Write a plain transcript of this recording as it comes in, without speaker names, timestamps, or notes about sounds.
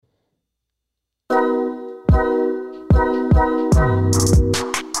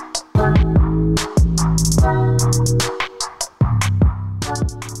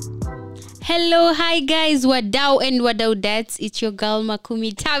Hello, hi guys, wadau and wadaudettes. It's your girl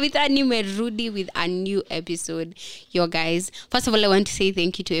Makumi Tabitha nimerudi with a new episode. Yo guys, first of all I want to say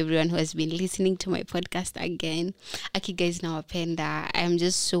thank you to everyone who has been listening to my podcast again. Aki guys nawapenda. I am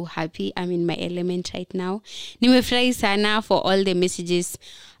just so happy. I'm in my element right now. Nimefurahi sana for all the messages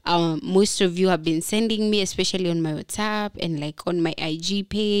most of you have been sending me, especially on my WhatsApp and like on my IG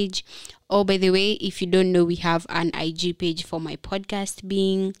page. Oh, by the way, if you don't know, we have an IG page for my podcast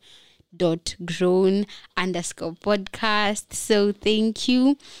being .grown_podcast. So thank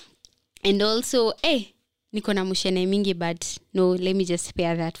you. And also, niko na mushene mingi, but no, let me just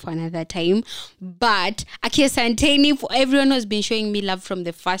spare that for another time. But asanteni for everyone who's been showing me love from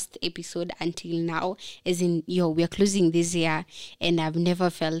the first episode until now. As in, we are closing this year and I've never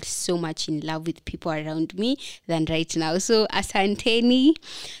felt so much in love with people around me than right now. So asanteni.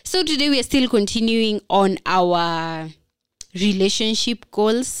 So today we are still continuing on our relationship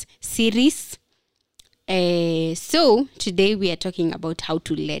goals series. So today we are talking about how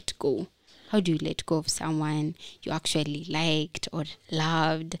to let go. How do you let go of someone you actually liked or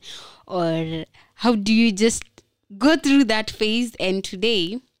loved? Or how do you just go through that phase? And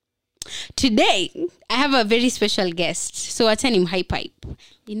today I have a very special guest. So I turn him hype up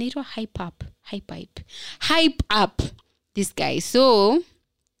this guy. So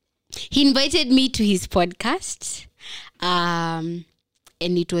he invited me to his podcast.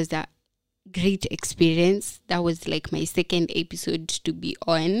 And it was a great experience. That was like my second episode to be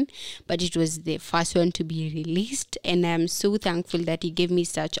on, but it was the first one to be released, and I'm so thankful that he gave me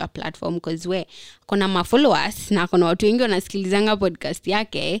such a platform, because kona ma followers na kona watu wengi wanasikilizanga podcast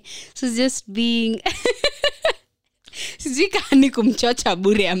yake, so just being sijui kani kumchocha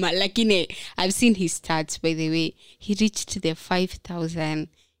bure ama, lakini I've seen his stats. By the way, he reached the 5,000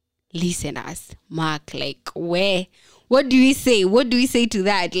 listeners mark. Like, where? What do we say? What do we say to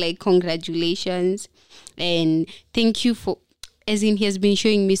that? Like, congratulations. And thank you for, as in, he has been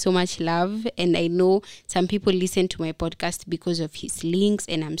showing me so much love. And I know some people listen to my podcast because of his links.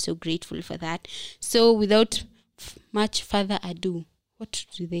 And I'm so grateful for that. So without much further ado, what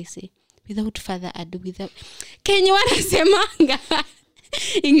do they say? Without further ado, Kenya wanasemanga.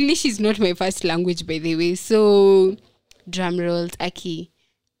 English is not my first language, by the way. So, drum rolls, Aki.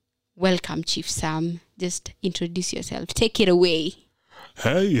 Welcome, Chief Sam. Just introduce yourself. Take it away.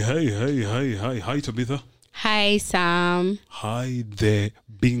 Hey, Hi, Tabitha. Hi, Sam. Hi, the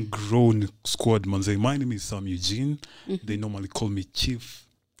Being Grown squad, manze. My name is Sam Eugene. Mm-hmm. They normally call me Chief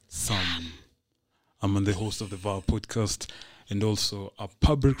Sam. I'm the host of the VAR podcast and also a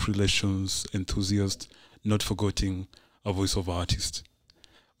public relations enthusiast, not forgetting a voiceover artist.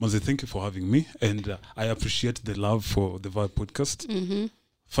 Manze, thank you for having me. And I appreciate the love for the VAR podcast. Mm-hmm.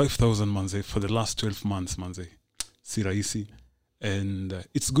 5,000 manze for the last 12 months, manze. Si rahisi. And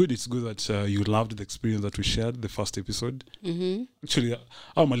it's good that you loved the experience that we shared the first episode. Mm-hmm. Actually,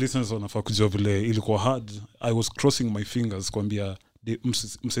 my listeners wanafaa kujua vile ilikuwa hard. I was crossing my fingers kwambia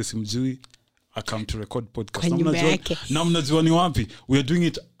msesi mjui I come to record podcast. Na mnajua ni wapi? We are doing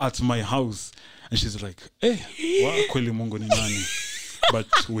it at my house. And she's like, kweli Mungu ni nani?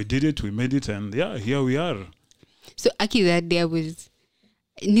 But we did it, we made it, and yeah, here we are. So Aki, that day was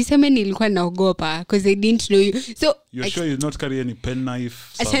niseme nilikuwa naogopa because I didn't know you. So you're sure you not carry any pen knife?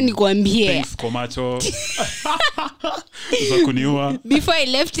 Acha nikwambie. Komacho. Za kuniua. Before I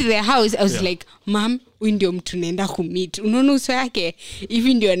left the house, I was like, "Mom, huyu ndio mtu naenda kummeet." Unaona uso yake?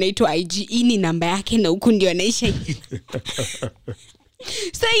 Hivi ndio anaitwa IG, hii ni namba yake na huko ndio anaisha.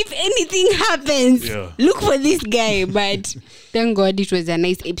 So if anything happens, look for this guy. But thank God it was a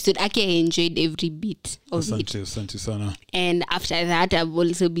nice episode. I enjoyed every bit of it. Asante sana. And after that, I've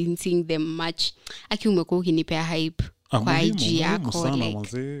also been seeing them much. Aki umekuwa ukinipea hype kwa IG yako.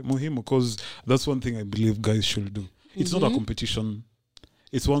 Muhimu, because that's one thing I believe guys should do. It's not a competition.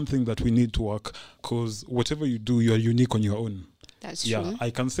 It's one thing that we need to work, because whatever you do, you are unique on your own. That's true. Yeah,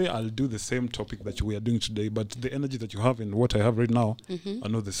 I can say I'll do the same topic that we are doing today, but the energy that you have and what I have right now are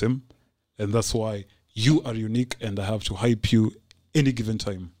not the same. And that's why you are unique and I have to hype you any given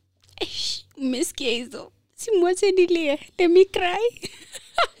time. Umesikia hizo? Simwache nilie. Let me cry.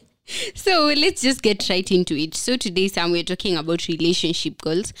 So let's just get right into it. So today, Sam, we're talking about relationship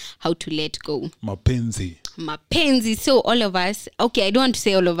goals, how to let go. Mapenzi. So all of us, okay, I don't want to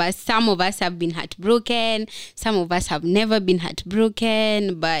say all of us. Some of us have been heartbroken. Some of us have never been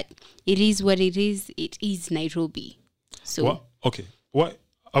heartbroken. But it is what it is. It is Nairobi. So what? Okay. Why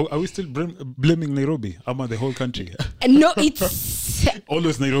are we still blaming Nairobi? Ama the whole country? No, it's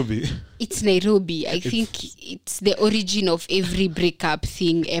Always Nairobi. It's Nairobi. I think it's the origin of every breakup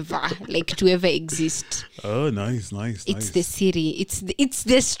thing ever, like to ever exist. Oh, nice. It's the city. It's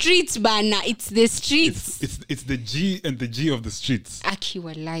the streets, bana. It's the streets. It's the G and the G of the streets.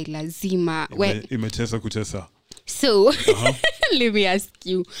 Akiwalai lazima. Imetesa kutesa. So let me ask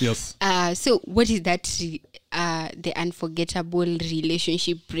you. Yes. So what is that? The unforgettable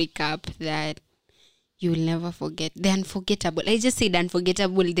relationship breakup that you will never forget. The unforgettable. I just said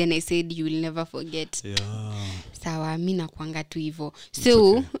unforgettable, then I said you will never forget. Yeah. Sawa, mi nakuanga tu hivyo.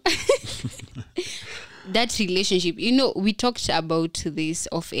 So Okay. that relationship, we talked about this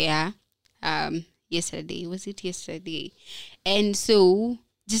off air yesterday. Was it yesterday? And so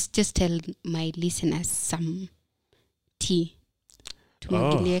just tell my listeners some tea.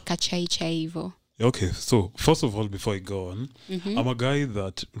 Tumwagilie kachai chai hivyo. Okay, so first of all, before I go on, I'm a guy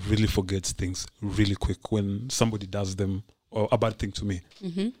that really forgets things really quick when somebody does them or a bad thing to me.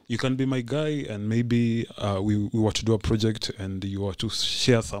 You can be my guy and maybe we were to do a project and you were to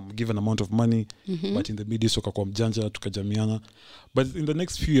share some given amount of money, but in the middle, kwa mjanja, tukajamiana. But in the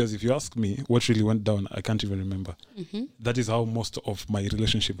next few years, if you ask me what really went down, I can't even remember. That is how most of my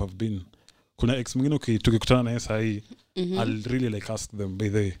relationship have been. Kuna ex mwingine tukikutana na yeye sahi, I'll really like ask them, by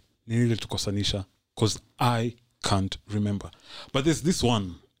the way, nini tukosanisha, because I can't remember. But there's this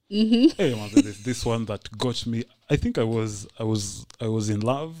one. Hey, man, there's this one that got me. I think I was in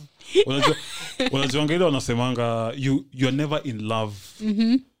love. Unajua ile wanasemanga you're never in love.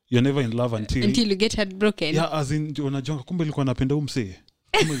 You're never in love until you get heartbroken. Yeah, as in unajua kumbe nilikuwa napenda umse.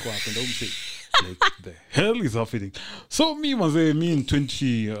 Like the hell is happening? So me in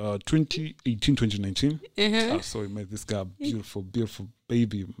 2018 2019 so I met this guy, beautiful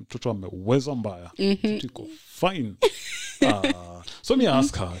baby, mtoto ameweza mbaya, mtoto fine. So me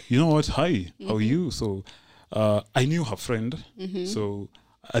ask her, you know what, hi, how are you? So I knew her friend, so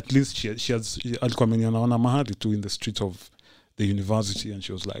at least she has alikuwa ameniona mahali tu in the street of the university, and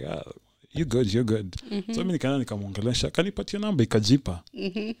she was like, you're good. So mimi nikamwongelesha, kanipatia namba ikajipa.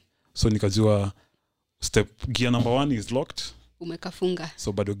 So nikajua gear number 1 is locked, umekafunga,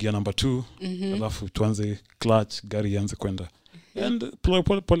 so bado gear number 2 alafu tuanze clutch, gari ianze kwenda. And pole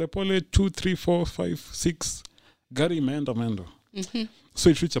 2 3 4 5 6 gari imeenda mendo. So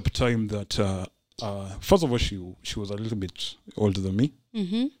it reached a time that first of all she was a little bit older than me,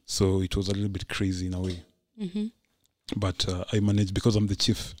 so it was a little bit crazy in a way, but I managed because I'm the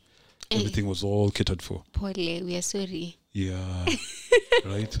chief. Everything was all catered for. Pole, we are sorry. Yeah.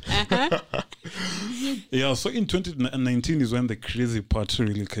 Right. Yeah, so in 2019 is when the crazy part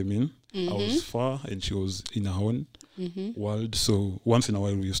really came in. I was far and she was in her own world, so once in a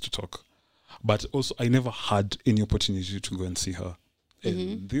while we used to talk, but also I never had any opportunity to go and see her.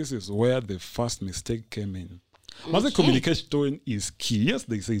 And this is where the first mistake came in. Okay. Communication is key. Yes,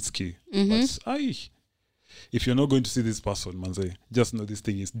 they say it's key, but if you're not going to see this person, manze, just know this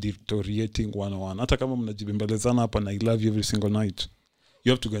thing is deteriorating 101. Hata kama mnajibembelezana hapa na I love you every single night,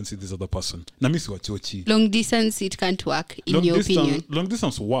 you have to go and see this other person. Na mimi siwachochi. Long distance, it can't work in your opinion. Long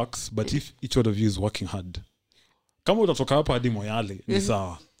distance works, but if each one of you is working hard. Kama utatoka hapa hadi Moyale, ni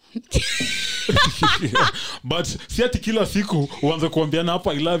sawa. But si ati kila siku uanze kuambiana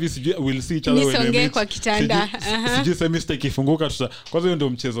hapa I love you, sijui we'll see each other when we meet. Kwa kitanda. Sijui say mistake ifunguka kwanza hiyo ndio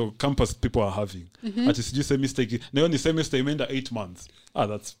mchezo campus people are having. Ati sijui say mistake na hiyo ni semester imeenda 8 months.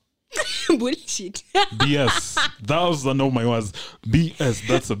 That's bullshit. BS. Those are not my words. BS.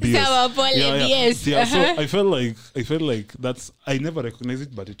 That's a BS. BS. Yeah. So I felt like that's, I never recognized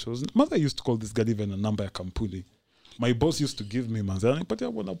it, but it wasn't. Mother used to call this guy even a number ya kampuni. My boss used to give me manzani, but I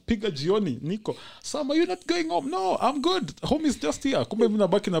wanna piga jioni. Nico, Sam, are you not going home? No, I'm good. Home is just here. Kumbe mimi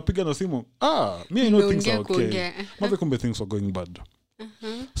nabaki napiga na simu. Me I know things are okay. Mother kumbe things were going bad.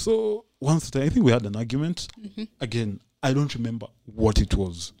 So once I think we had an argument. Again, I don't remember what it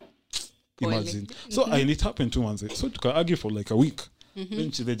was. Imagine. So and it happened 2 months. So to argue for like a week.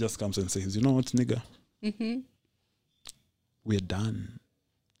 Then she just comes and says, you know what, nigga? We're done.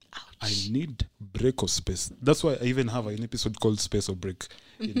 Ouch. I need break or space. That's why I even have an episode called Space or Break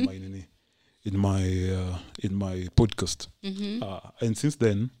in my podcast. And since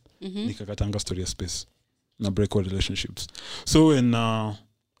then, nikakatanga story of space. Na break or relationships. So when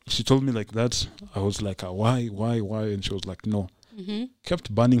she told me like that, I was like, why? And she was like, no.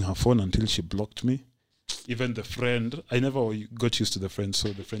 Kept banning her phone until she blocked me. Even the friend, I never got used to the friend,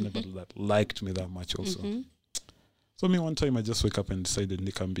 so the friend never liked me that much also. So me one time I just wake up and decided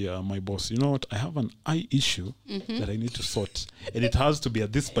Nikambia, my boss, you know what, I have an eye issue that I need to sort, and it has to be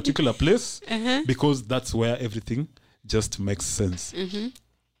at this particular place because that's where everything just makes sense.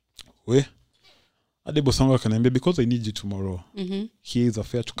 Ade boss wangu akaniambia, because I need you tomorrow. Here is a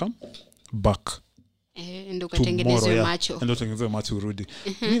fare to come back. Ndo katengenezwe macho. Ndo katengenezwe macho urudi.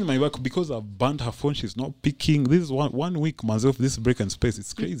 Me in my work, because I've banned her phone, she's not picking. This is one week manze of this break and space.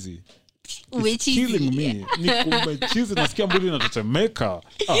 It's crazy. It's killing me. Niko chizi nasikia mwili inatetemeka.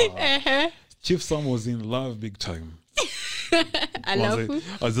 Chief Sam was in love big time.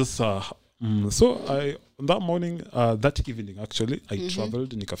 I just so that morning, that evening actually, I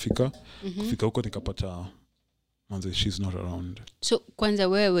traveled nikafika. Kufika huko nikapata manze, she's not around. So kwanza,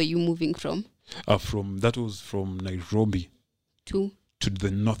 where were you moving from? That was from Nairobi to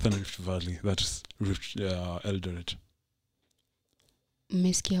the Northern Rift Valley. That's Eldoret.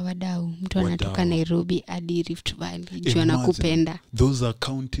 Mmesikia wadau, mtu anatoka Nairobi hadi Rift Valley juu anakupenda. Those are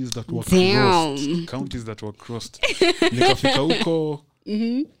counties that were crossed. Counties that were crossed. Nikafika huko.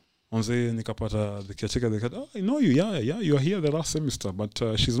 Onze nikapata the caretaker. They said, I know you. Yeah, you are here the last semester, but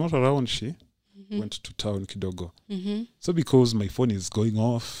she's not around. She went to town kidogo. So because my phone is going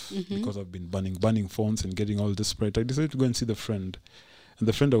off, because I've been banning phones and getting all desperate, I decided to go and see the friend. And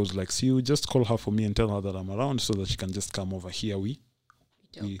the friend, I was like, see, you just call her for me and tell her that I'm around so that she can just come over here. We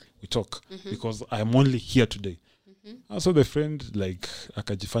talk because I'm only here today. So the friend like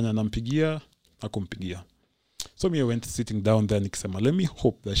akajifanya nampigia, akumpigia. So me, I went sitting down there nikisema, let me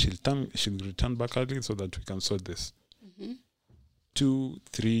hope that she'll return back early so that we can sort this. 2,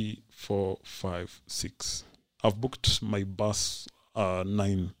 3, 4, 5, 6. I've booked my bus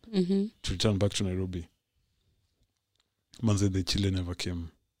 9 to return back to Nairobi. Manze, the Chile never came.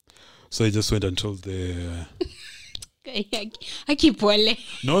 So I just went and told the... Akipole.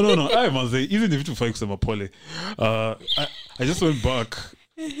 No. I manze, even if you find kusema pole. I just went back.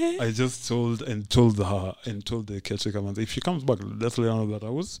 I just told her and told the caretaker, manze, if she comes back, let's let her know that I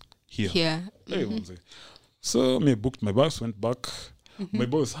was here. Hey, manze. So me booked my bus, went back. My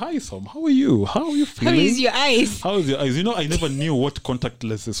boss, hi Sam, how are you? How are you feeling? How is your eyes? You know, I never knew what contact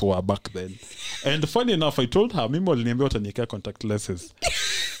lenses were back then. And funny enough, I told her, mimi waliniambia wataniwekea contact lenses.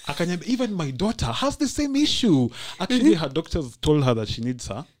 Akaniambia, even my daughter has the same issue. Actually, her doctors told her that she needs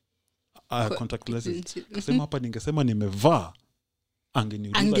her contact lenses. Kasema hapa ningesema nimevaa.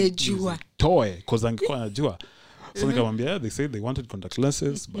 Angejua. Toe, because angekuwa anajua. So nikamwambia, yeah, they said they wanted contact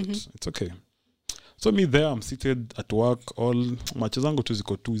lenses, but it's okay. So me there, I'm seated at work, all macho zangu tu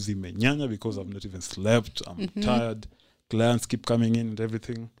ziko tu zimenyanya because I've not even slept. I'm tired. Clients keep coming in and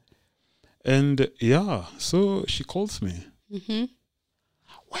everything. And yeah, so she calls me.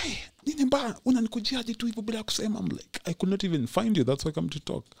 Why? Nini mbaya? Unanikujiaje tu hivyo bila kusema? I'm like, I could not even find you. That's why I come to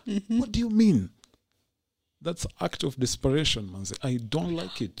talk. What do you mean? That's act of desperation, man. I don't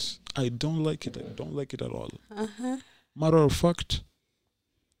like it. I don't like it at all. Matter of fact,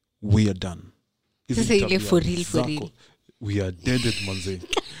 we are done. For real. We are deaded, manze.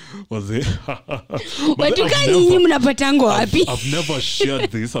 Watu gani mnapatango wapi? I've never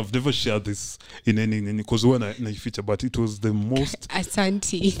shared this in any because when I feature, but it was the most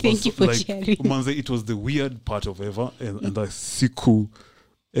Asante. Thank you for sharing. Manze, it was the weird part of ever and I siku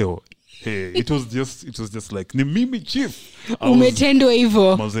hey, it was just like ni mimi chief. Umetendwa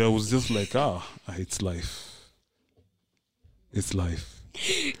hivyo. Manze, I was just like it's life. It's life.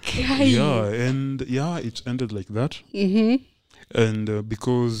 Yeah, and it ended like that. And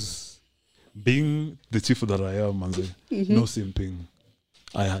because being the chief that I am, manze, no simping.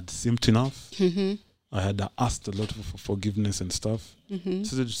 I had simped enough. I had asked a lot for forgiveness and stuff.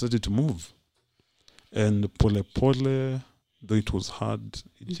 So I decided to move. And pole, though it was hard,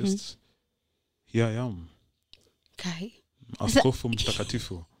 it just, here I am. Okay. Askofu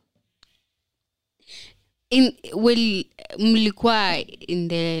mtakatifu. Mlikuwa in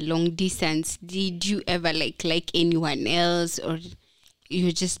the long distance, did you ever like anyone else, or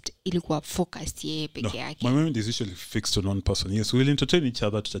you just ilikuwa focused yeye peke yake? My mind is usually fixed on one person. Yes, we'll entertain each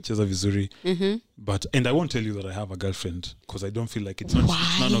other, tutacheza vizuri. And I won't tell you that I have a girlfriend because I don't feel like it's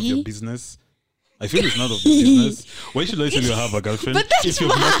none of your business. I feel it's none of your business. Why should I tell you I have a girlfriend? But that's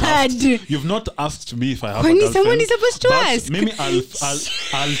bad. You've not asked me if I have a girlfriend. Someone is supposed to ask. Maybe I'll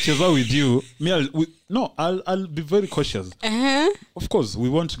cheza with you. I'll be very cautious. Of course, we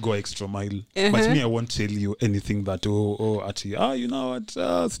won't go extra mile. But me, I won't tell you anything that you know what?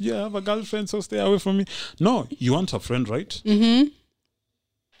 I have a girlfriend, so stay away from me. No, you want a friend, right?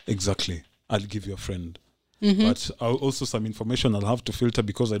 Exactly. I'll give you a friend. But also some information I'll have to filter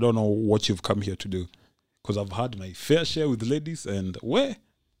because I don't know what you've come here to do. Because I've had my fair share with ladies and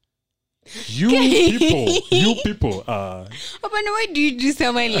You people are. Apana, why do you do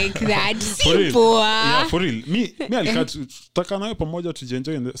someone like that? For real. Simple. Yeah, for real. Me alikat taka nayo pamoja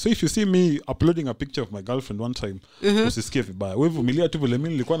tujienjoy. So if you see me uploading a picture of my girlfriend one time, usisikie vibaya. Wewe vumilia tu vile mimi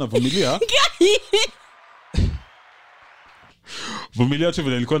nilikuwa navumilia. Vumilia tu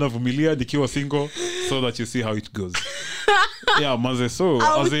vile nilikuwa navumilia nikiwa single, so that you see how it goes. Yeah, maze. So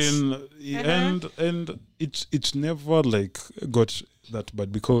as in and it never like got that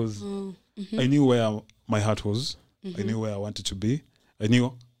bad because I knew where my heart was. I knew where I wanted to be. I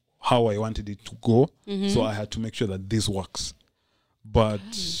knew how I wanted it to go. So I had to make sure that this works. But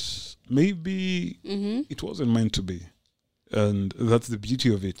maybe it wasn't meant to be. And that's the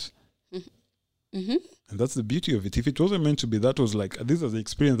beauty of it. And that's the beauty of it. If it wasn't meant to be, that was like, this is the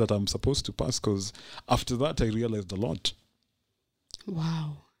experience that I'm supposed to pass, because after that I realized a lot.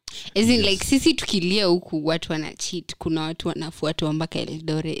 Wow. As in, like, sisi tukilia huku watu wana cheat, kuna watu wanafuatwa mpaka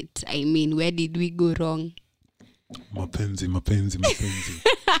Eldoret. I mean, where did we go wrong? Mapenzi.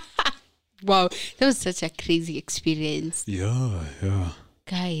 Wow, that was such a crazy experience. Yeah.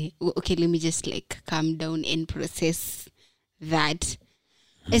 Guy, okay, let me just like calm down and process that.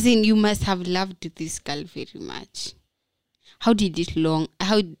 As in, you must have loved this girl very much. How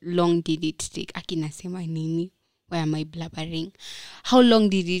long did it take? Akinasema nini? Why am I blabbering? How long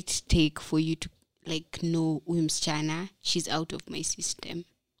did it take for you to like know msichana, she's out of my system?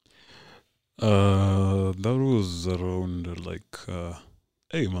 That was around like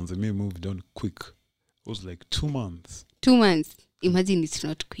hey man, the me moved on quick. It was like 2 months. 2 months. Imagine it's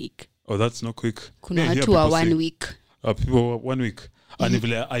not quick. Oh, that's not quick. Kuna watu wa 1 week. People 1 week. And if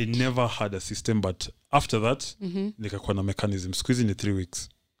I never had a system, but after that, nikakuwa na mechanism. Squeezing in 3 weeks.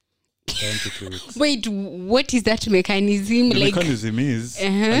 3 weeks. Wait, what is that mechanism? The mechanism is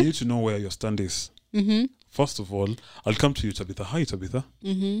I need to know where your stand is. First of all, I'll come to you, Tabitha. Hi, Tabitha.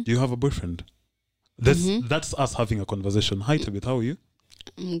 Do you have a boyfriend? That's us having a conversation. Hi, Tabitha. How are you?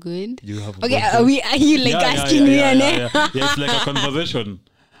 I'm good. Do you have a okay, boyfriend? are you like asking me? Yeah, it's like a conversation.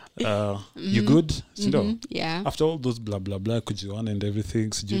 You good? Yeah. After all those blah blah blah, kujuana and everything,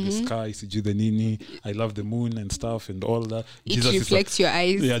 siju the sky, siju the nini, I love the moon and stuff and all that. It Jesus reflects your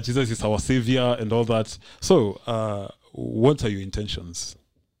eyes. Yeah, Jesus is our savior and all that. So, what are your intentions?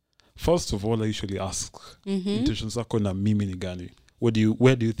 First of all, I usually ask intentions zako na mimi ni gani? Where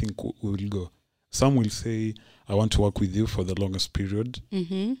do you think we will go? Some will say, I want to work with you for the longest period.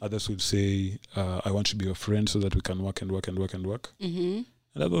 Others will say, I want to be your friend so that we can work.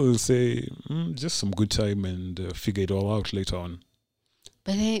 And others will say, just some good time and figure it all out later on.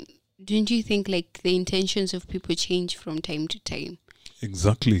 But then, don't you think like the intentions of people change from time to time?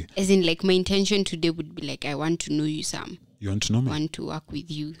 Exactly. As in, like, my intention today would be like, I want to know you, Sam. You want to know me? I want to work with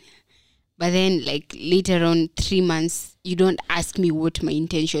you. But then, like, later on, 3 months, you don't ask me what my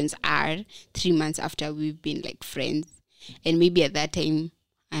intentions are 3 months after we've been, like, friends. And maybe at that time,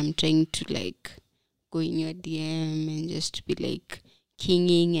 I'm trying to, like, go in your DM and just be, like,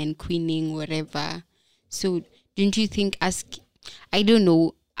 kinging and queening, whatever. So, don't you think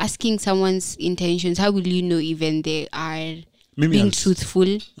asking someone's intentions, how will you know even they are being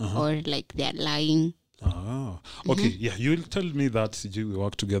truthful or, like, they're lying? Okay, yeah, you will tell me that we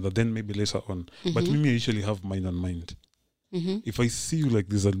work together, then maybe later on. But me, I usually have mine on mind. If I see you like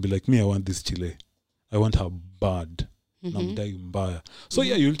this, I'll be like, me, I want this chile. I want her bad. I'm dying buyer. So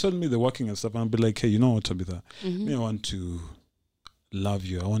yeah, you'll tell me the working and stuff, and I'll be like, hey, you know what, Tabitha? Me, I want to love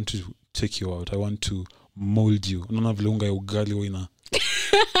you. I want to take you out. I want to mold you. Unaona vile unga ya ugali wina.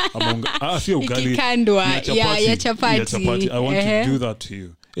 Si ugali. Ya chapati. I want to do that to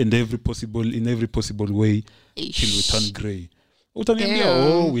you. In every possible way till we turn grey.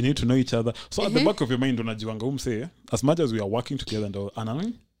 Utaniambia, we need to know each other. So at the back of your mind, unajiwanga umse, as much as we are working together,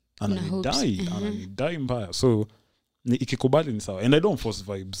 and ananidai mbaya. So ikikubali ni sawa. And I don't force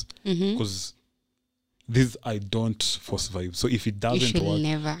vibes because this I don't force vibes. So if it doesn't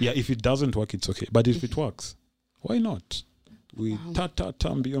work, if it doesn't work, it's okay. But if it works, why not? We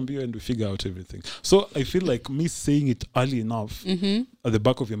mbio and we figure out everything. So I feel like me saying it early enough, at the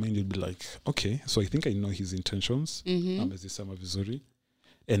back of your mind you'll be like, okay, so I think I know his intentions. Amezisema vizuri,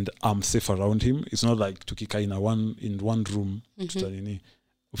 and I'm safe around him. It's not like tukika in one room.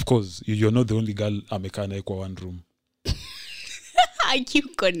 Of course, you're not the only girl amekaa naye kwa one room.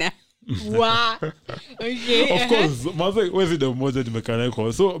 Wow. Okay. Of course, maze wezi the mmoja nimekaa naye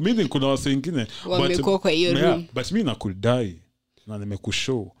kwa. So meaning kuna watu wengine wamekuwa kwa hiyo room. But mimi nakudai na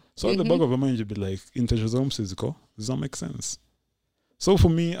nimekushow. So at the back of my mind you be like, intentions of ziko, does that make sense? So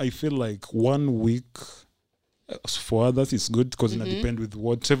for me, I feel like 1 week for others is good because it depends with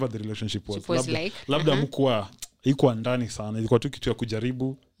whatever the relationship was. Labda mkuwa ikuwa ndani sana, ilikuwa tu kitu ya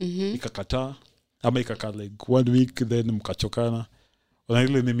kujaribu, ikakataa ama ikakaa like 1 week then mkachokana. Ona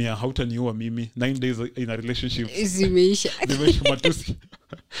ile mimi hautaniua mimi 9 days in a relationship zimeisha matusi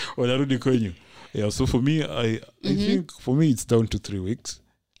wanarudi kwenyu. Yeah, so for me I think for me it's down to 3 weeks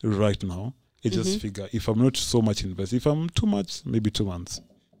right now. I just figure if I'm not so much invested, if I'm too much, maybe 2 months.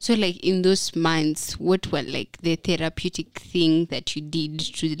 So like in those months, what were like the therapeutic thing that you did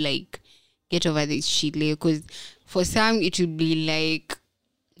to like get over this shit? Because for some it would be like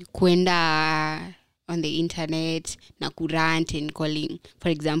kwenda on the internet na kurant and calling, for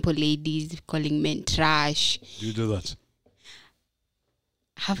example, ladies calling men trash. Do you do that?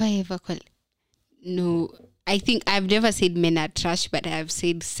 Have I ever called? No, I think I've never said men are trash, but I've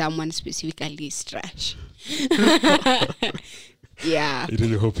said someone specifically is trash. Yeah. I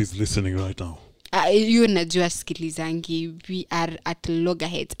really hope he's listening right now. You najua skilizangi. We are at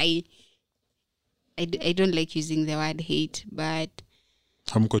loggerheads. I don't like using the word hate, but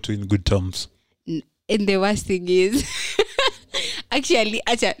Hamko tu in good terms. And the worst thing is, actually,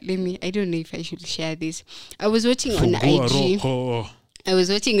 I don't know if I should share this. I was watching on IG. I was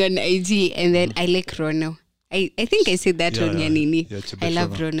watching on IG and then I like Rono. I think I said that on Yanini. Yeah, I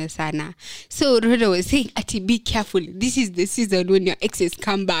love Rono sana. So Rono was saying, Ati, be careful. This is the season when your exes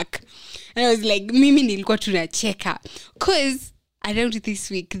come back. And I was like, mimi nilikuwa tunacheka. Because around this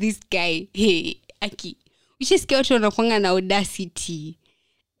week, this guy, hey, Aki, ushesikia watu wanakuanga na audacity.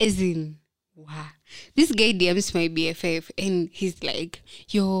 As in, wow. This guy DMs my BFF and he's like,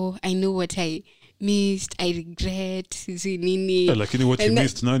 yo, I know what I missed, I regret, zinini. Yeah, lakini what you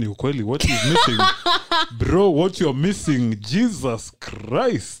missed nani ukweli? What is missing? Bro, what you're missing? Jesus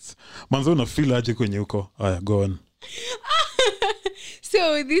Christ. Manzo na feel aje kwenye uko. Aya, go on.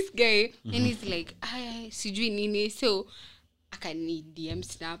 So this guy, and he's like, sijui nini. So, akani DM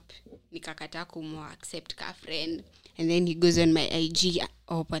snap, nikakataa kumu accept ka friend. And then he goes on my IG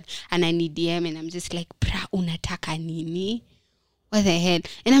open and I need DM and I'm just like, bra, unataka nini? What the hell?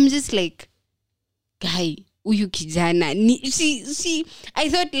 And I'm just like, guy, uyu kijana. See, I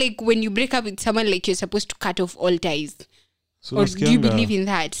thought like when you break up with someone, like you're supposed to cut off all ties. So or do you believe in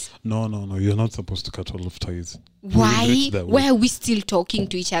that? No. You're not supposed to cut all of ties. Why? Why are we still talking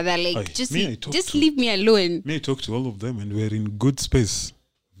to each other? Like, just leave me alone. May I talk to all of them and we're in good space.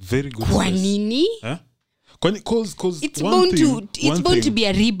 Very good Kwa space. Nini? Huh? Cause it's bound to be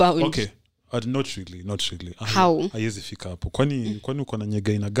a rebound. Okay. Not really. How? Haiwezi fika hapo. Kwani uko na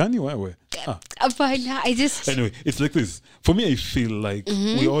nyega ina gani wewe? Apana, Anyway, it's like this. For me, I feel like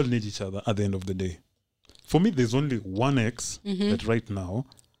we all need each other at the end of the day. For me, there's only one ex that right now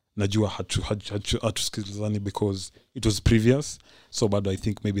najua hatusikilizani because it was previous. So bad, I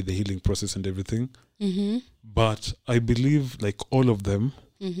think maybe the healing process and everything. But I believe like all of them,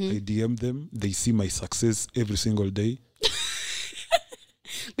 I DM them. They see my success every single day.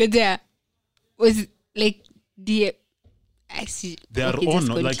 But there was like I see. They are on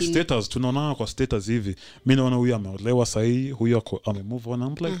like status. Tunaona kwa status hivi. Mimi naona huyu ameolewa sahi, huyu ame move on.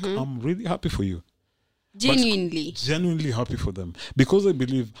 I'm like, I'm really happy for you. Genuinely happy for them because I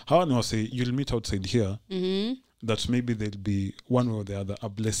believe how I say you'll meet outside here that maybe there'll be one way or the other a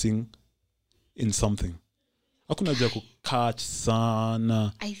blessing in something. Hakuna haja kukatch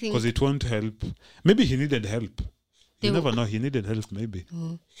sana because it won't help. Maybe he needed help. You never know. He needed help maybe.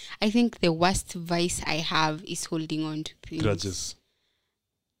 I think the worst vice I have is holding on to things. Grudges.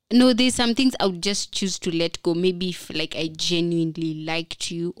 No, there's some things I would just choose to let go. Maybe if like I genuinely liked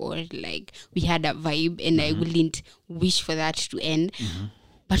you or like we had a vibe and I wouldn't wish for that to end.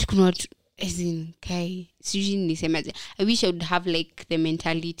 But could not, as in, I wish I would have like the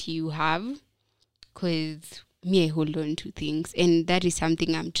mentality you have because me, I hold on to things and that is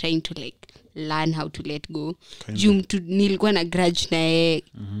something I'm trying to like learn how to let go. Nilikuwa na grudge na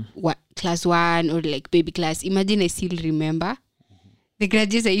class 1 or like baby class. Imagine I still remember the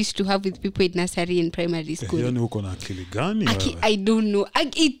grudges I used to have with people in nursery and primary school. Yani uko na akili gani? I don't know.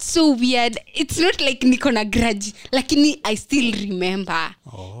 It's so weird. It's not like niko na grudge. Lakini I still remember.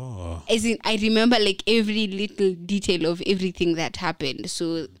 Oh. As in, I remember like every little detail of everything that happened.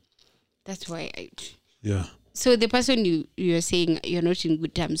 So that's why Yeah. So the person you're saying you're not in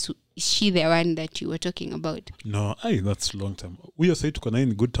good terms, is she the one that you were talking about? No, that's long time. We are saying tuko na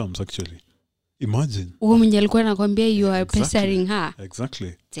in good terms actually. Imagine. Mwenye alikuwa anakuambia you are pestering her.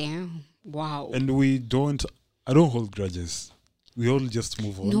 Exactly. Damn. Wow. And I don't hold grudges. We all just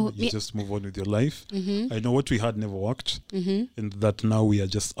move on. No, you just move on with your life. I know what we had never worked. And that now we are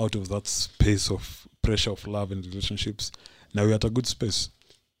just out of that space of pressure of love and relationships. Now we're at a good space.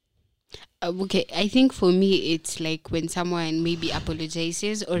 Okay, I think for me it's like when someone maybe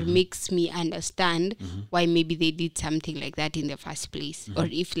apologizes or makes me understand why maybe they did something like that in the first place, or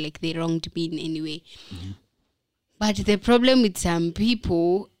if like they wronged me in any way. But the problem with some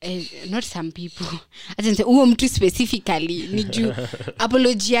people, not some people, I didn't say mtu specifically, ni juu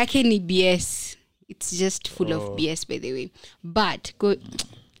apology yake ni BS. It's just full of BS, by the way. But go,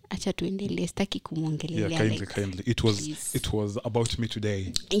 acha tuendelee, sitaki kumwongelelea. Yeah, kindly. It was about me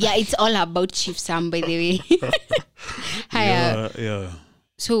today. Yeah, it's all about Chief Sam, by the way. Yeah.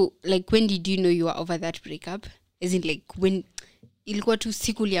 So, like, when did you know you were over that breakup? Is it like when ilikuwa tu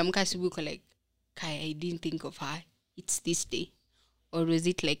siku uliamka asubuhi uko like, Kai, I didn't think of her. It's this day. Or was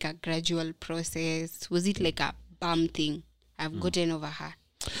it like a gradual process? Was it like a bam thing? I've gotten over her.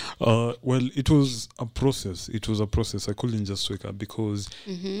 Well, it was a process. I couldn't just wake up because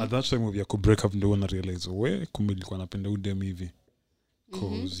at that time we could break up, ndo na realize where kumbe nilikuwa napenda udem hivi.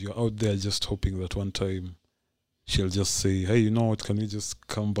 Because you're out there just hoping that one time she'll just say, hey, you know what, can we just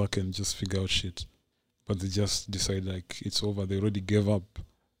come back and just figure out shit? But they just decide like it's over. They already gave up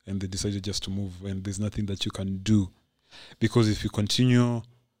and they decided just to move, and there's nothing that you can do. Because if you continue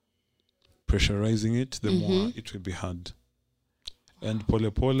pressurizing it, the more it will be hard. And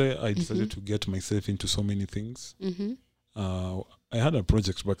pole, I decided to get myself into so many things. I had a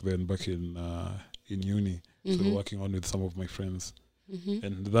project back in uni, so working on with some of my friends,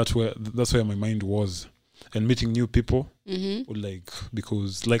 and that's where my mind was. And meeting new people, like,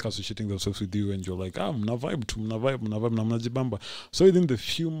 because like associating themselves with you, and you're like, mna vibe, mnajibamba. So within the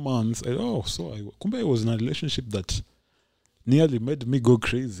few months, kumbe I was in a relationship that nearly made me go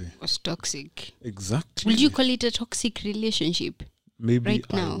crazy. It was toxic. Exactly. Would you call it a toxic relationship? Maybe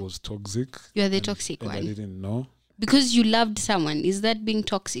right now? I was toxic. You are the toxic one. I didn't know. Because you loved someone. Is that being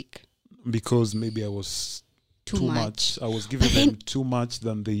toxic? Because maybe I was too much. I was giving them too much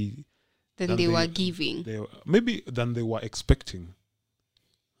than they were giving. Maybe than they were expecting.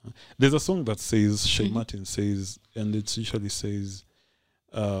 There's a song that says, Shay Martin says, and it usually says,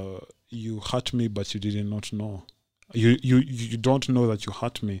 you hurt me, but you did not know. You don't know that you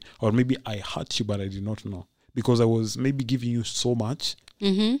hurt me. Or maybe I hurt you, but I did not know. Because I was maybe giving you so much.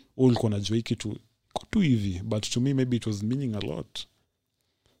 Ulikuwa najua hiki tu hivi. But to me, maybe it was meaning a lot.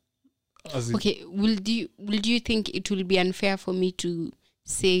 Okay, will you think it will be unfair for me to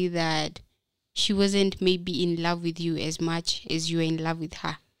say that she wasn't maybe in love with you as much as you were in love with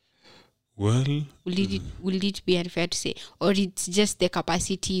her? Well, will it be unfair to say, or it's just the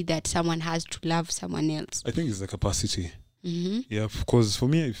capacity that someone has to love someone else? I think it's the capacity. Yeah, because for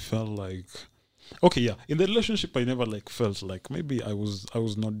me, I felt like, okay, yeah, in the relationship, I never like felt like maybe I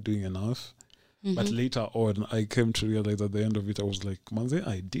was not doing enough. But later on, I came to realize at the end of it, I was like, manze,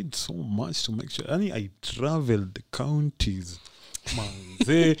 I did so much to make sure. I traveled counties.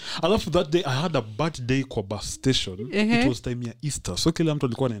 Manze. Alafu that day, I had a bad day kwa bus station. It was time ya Easter. So kila mtu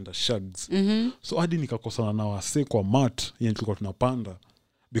alikuwa naenda shags. So hadi nikakosana na wase kwa mat yenye tulikuwa tunapanda.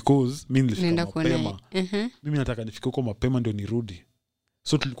 Because mimi nilifika mapema. Mimi nataka nifike huko mapema ndio nirudi.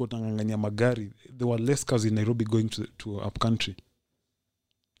 So tulikuwa tunangangania magari. There were less cars in Nairobi going to up country.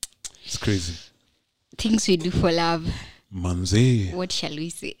 It's crazy. Things we do for love. Manze. What shall we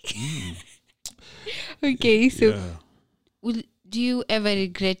say? Okay, so do you ever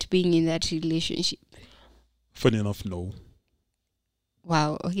regret being in that relationship? Funny enough, no.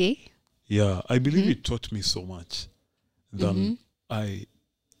 Wow, okay. Yeah, I believe it taught me so much than I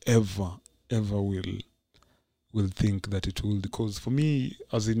ever will think that it will. Because for me,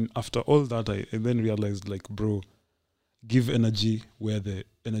 as in after all that, I then realized like, bro, give energy where the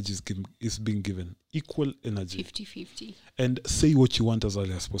energy is being given. Equal energy. 50-50. And say what you want as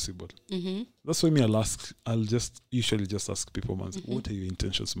early as possible. That's why I'll just usually just ask people, manze, what are your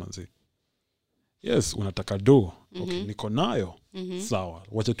intentions, manze? Yes, unataka do. Okay, niko nayo. Sawa,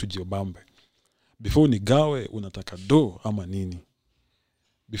 wacha tujiobambe. Before nigawe, unataka do ama nini?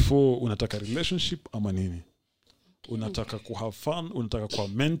 Before unataka relationship ama nini? Unataka ku have fun, unataka kuwa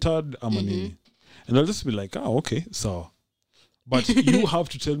mentored ama nini? And I'll just be like, okay, so. But you have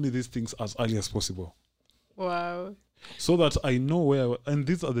to tell me these things as early as possible. Wow. So that I know where, and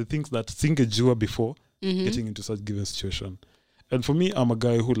these are the things that singejua before getting into such given situation. And for me, I'm a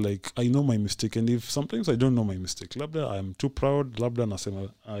guy who like, I know my mistake. And if sometimes I don't know my mistake, labda I'm too proud, labda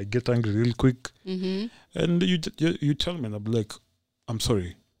nasema, I get angry real quick. And you tell me, and I'm like, I'm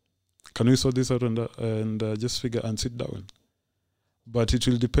sorry. Can we sort this out and just figure and sit down? But it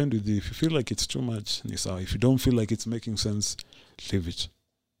will depend with you. If you feel like it's too much, Nisa. If you don't feel like it's making sense, leave it.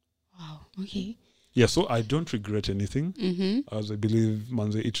 Wow. Okay. Yeah, so I don't regret anything. As I believe,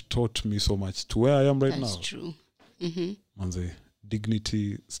 manze, it taught me so much to where I am right now. That's true. Manze,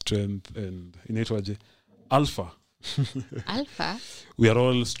 dignity, strength, and inaitwaje alpha. Alpha. We are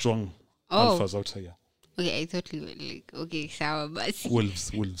all strong Oh. alphas out here. Okay, I thought you were like, okay, sawa basi.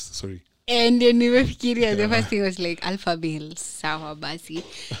 Wolves, sorry. And then nimefikiria the first thing was like alpha male, sawa basi.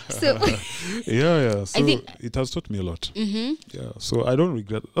 So Yeah. So think- it has taught me a lot. Yeah. So I don't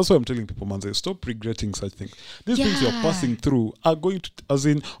regret. That's why I'm telling people, manze, stop regretting such things. These things you're Yeah. passing through are going to, as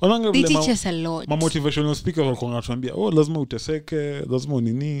in, onanga they vile teach us a lot. ma motivational speaker wako wanatuambia, oh, lazima uteseke, lazima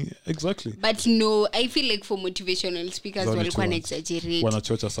unini. Exactly. But no, I feel like for motivational speakers Only walikuwa two na words. exaggerate.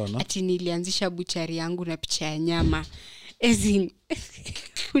 Wanachocha sana. Ati nilianzisha buchari yangu na picha ya nyama. As in,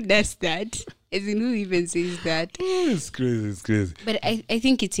 who does that? As in, who even says that? Oh, it's crazy. But I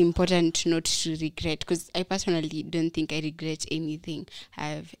think it's important not to regret, because I personally don't think I regret anything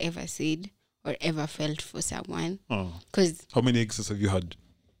I've ever said or ever felt for someone. Oh. Because, How many exes have you had?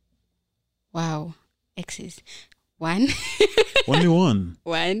 wow, exes. One. Only one.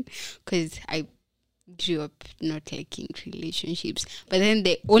 One, because I grew up not liking relationships. But then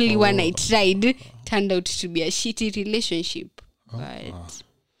the only one I tried turned out to be a shitty relationship. But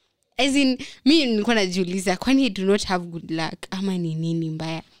as in, me nilikuwa najiuliza, kwani I do not have good luck? Ama ni nini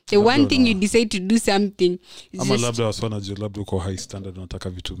mbaya? The one thing you decide to do something is Ama just... labda waswana juu labda uko high standard unataka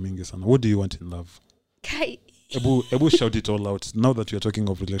vitu mingi sana. What do you want in love? Kai, Ebu shout it all out now that we are talking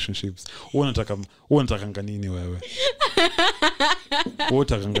of relationships. Unatakanga nini wewe?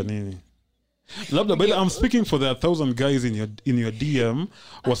 Unatakanga nini? Labda but I'm speaking for the 1,000 guys in your DM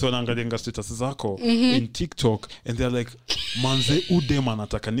wase wanaangalianga status zako in TikTok and they're like, manze udem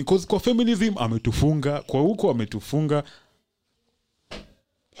anataka ni cause kwa feminism ametufunga, kwa huko ametufunga.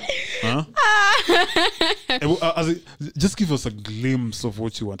 Huh? Just give us a glimpse of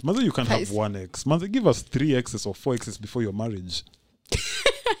what you want. Manze, you can't have one ex. Manze, give us 3 exes or 4 exes before your marriage.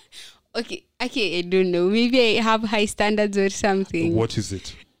 okay, I don't know. Maybe I have high standards or something. What is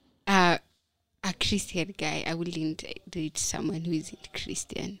it? A Christian guy. I wouldn't date someone who isn't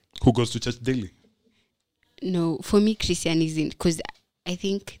Christian. Who goes to church daily? No, for me, Christian isn't, because I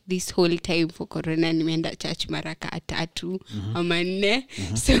think this whole time for Corona, nimeenda church maraka atatu ama nne.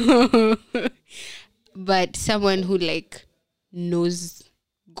 So, but someone who like knows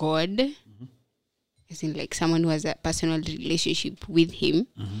God, as in like someone who has a personal relationship with Him.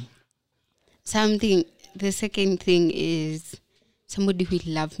 The second thing is somebody who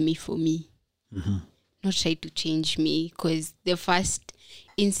will love me for me, not try to change me, because the first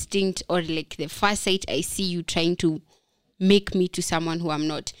instinct or like the first sight I see you trying to make me to someone who I'm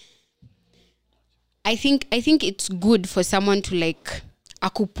not. I think it's good for someone to like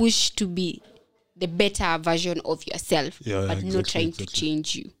akupush to be the better version of yourself, but exactly, not trying to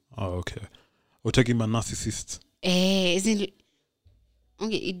change you. Oh, okay. We're talking about narcissist. Isn't it?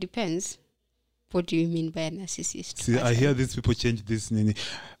 Okay, it depends. What do you mean by a narcissist? See, I hear these people change this nini.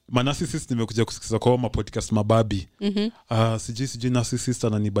 Ma narcissist nimekuja kusikiza kwa ma podcast mababi. Sijui narcissist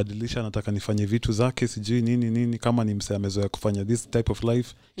ananibadilisha, anataka nifanye vitu zake, sijui nini kama ni msee amezoea kufanya this type of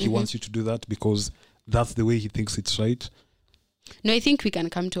life. He wants you to do that because that's the way he thinks it's right. No, I think we can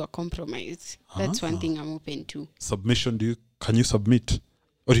come to a compromise. That's one thing I'm open to. Submission, can you submit?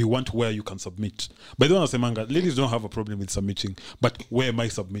 Or you want where you can submit? By the way, nasemanga, ladies don't have a problem with submitting, but where am I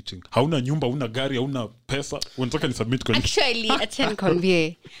submitting? Hauna nyumba, hauna gari, hauna pesa, unataka ni submit kwa. Actually, acha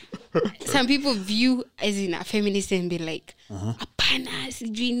nikwambie. Some people view as in a feminist and be like, apana,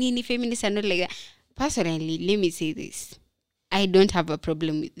 sijui nini, feminists are not like that. Personally, let me say this. I don't have a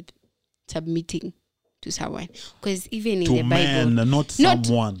problem with submitting to someone. Because even in to the Bible... men, not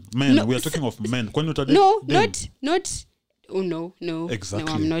someone. Men, no, we are talking of men. No, not... Oh, no. Exactly.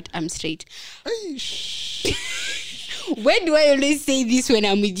 No, I'm not. I'm straight. When do I always say this when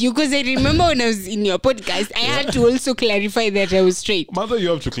I'm with you? Because I remember when I was in your podcast, I had to also clarify that I was straight. Mother, you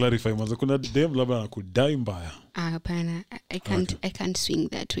have to clarify. Mother, kuna dem labda anakudai mbaya. Hapana, I can't swing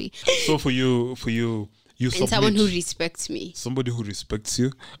that way. So for you and submit. Someone who respects me. Somebody who respects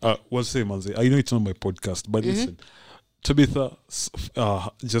you. What's say, manze? I know it's not my podcast, but listen. Tabitha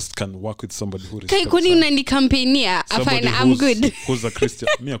just can work with somebody who respects Kai kuni unanikampenia? somebody Afine, I'm good. Who's a Christian.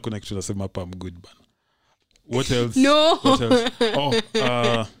 Me hakuna kitu nasema hapa, I'm good, bana. What else? No. What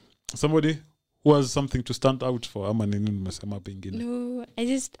else? Somebody who has something to stand out for. Ama nini nimesema hapa ingine? No, I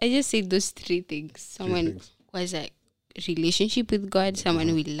just said those 3 things. Someone who has a relationship with God, someone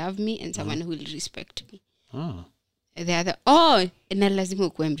who will love me, and someone who will respect me. The other, na lazima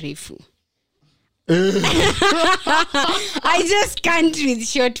ukuwe mrefu. I just can't with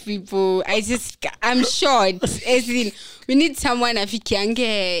short people. I'm short. As in, we need someone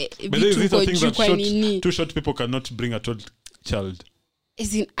afikiange vitu kwa juu kwa nini. Two short people cannot bring a tall child.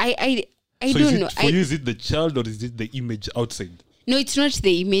 As in, I so don't know. For you, is it the child or is it the image outside? No, it's not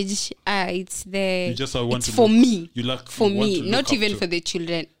the image. It's the. You just want it's to for look- me. You like For you want me, to look not up even to- for the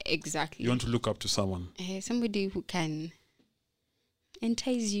children. Exactly. You want to look up to someone. Somebody who can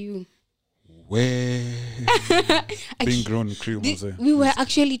entice you. Where being grown crew, We were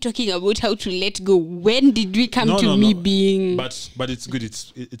actually talking about how to let go. When did we come to me being? But it's good.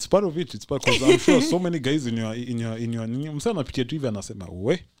 It's part of it. It's part because I'm sure so many guys in your msana anapitia tu hivi anasema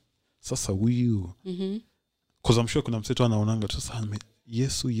we sasa huyu. Because I'm sure kuna mseto anaonanga tu sana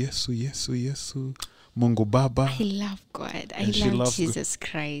Yesu Mungu Baba. I love God. I love Jesus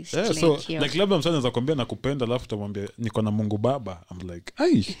Christ. Yeah, so like labda msana anaweza kwambia nakupenda alafu utamwambia niko na Mungu Baba. I'm like,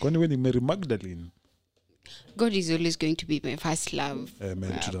 "Ai, kwani wewe ni Mary Magdalene?" God is always going to be my first love.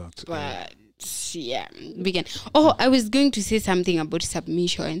 Amen to that. But yeah, begin. Oh, I was going to say something about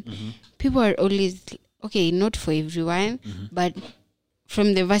submission. People are always okay, not for everyone, but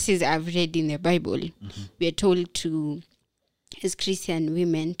from the verses I've read in the Bible, we are told to, as Christian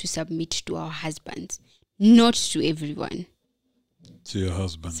women, to submit to our husbands, not to everyone. To your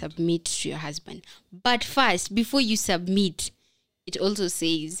husband. Submit to your husband. But first, before you submit, it also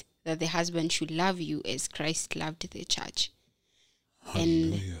says that the husband should love you as Christ loved the church.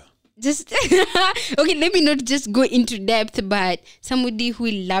 Hallelujah. Just okay, let me not just go into depth, but somebody who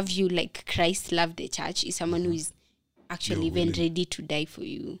will love you like Christ loved the church is someone who is actually even ready to die for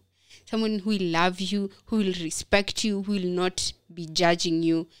you. Someone who will love you, who will respect you, who will not be judging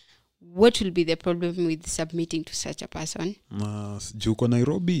you. What will be the problem with submitting to such a person? Juu kwa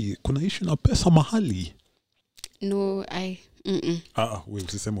Nairobi kuna issue na pesa mahali. No, Wewe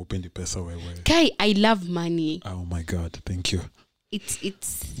usisema upendi pesa wewe. Kai, I love money. Oh my God, thank you.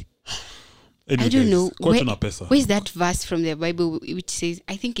 It's Anyway, I don't know. Where's that verse from the Bible which says,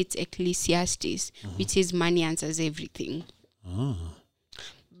 I think it's Ecclesiastes, which says money answers everything.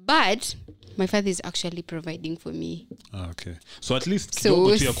 But my father is actually providing for me. Okay. So at least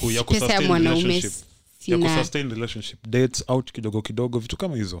So, kidogo ya pesa ya mwanaume relationship. Ya kusustain relationship. Dates out kidogo vitu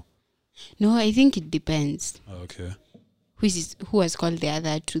kama hizo. No, I think it depends. Okay. Who has called the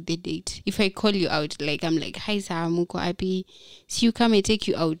other to the date? If I call you out, like I'm like, hi sir, muko happy. So you come and take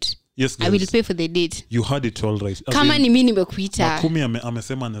you out. Yes, I will pay for the date. You had it all right. Kama ni mimi nimekuita. Makumi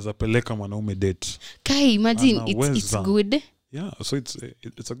amesema anaweza peleka mwanaume date. Kai, imagine it's good. Yeah, so it's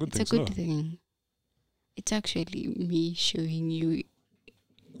a good thing. It's a good thing. It's actually me showing you.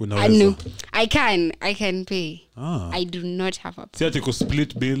 I can pay. I do not have a si ati ku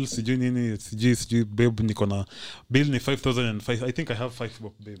split bill sijui nini sijui babe niko na bill ni 5,005. I think I have 5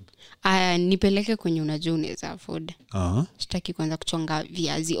 bob babe. Nipeleke kwenye unajua unaweza afford. Sitaki kwanza kuchonga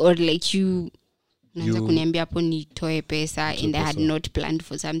viazi or like you unaanza kuniambia hapo nitoe pesa and I had not planned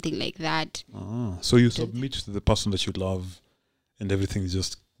for something like that. So you submit to the person that you love and everything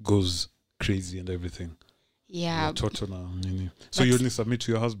just goes crazy and everything. Yeah. So you only submit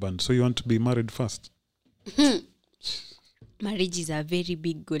to your husband. So you want to be married first? Marriage is a very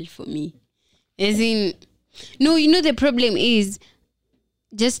big goal for me. As in, no, you know the problem is,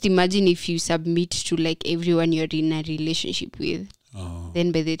 just imagine if you submit to like everyone you're in a relationship with.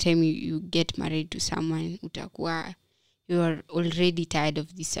 Then by the time you get married to someone, utakuwa, you're already tired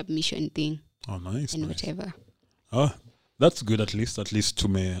of this submission thing. Oh, nice. And whatever. That's good. At least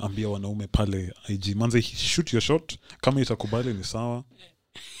tumeambia wanaume pale IG manze, shoot your shot kama itakubali ni sawa.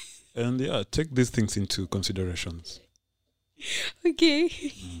 And yeah, take these things into considerations. Okay.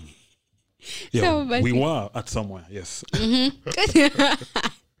 Yeah, so, we were at somewhere, yes.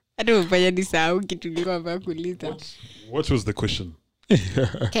 What was the question?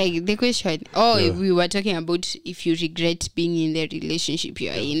 Okay, the question. We were talking about if you regret being in the relationship you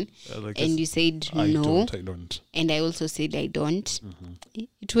are in, and you said no. I don't. And I also said I don't.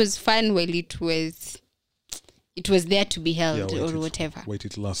 It was fun while it was there to be held or whatever. Wait,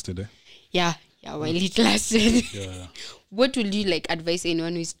 it lasted, eh? Yeah, while it lasted. Yeah. What would you like advise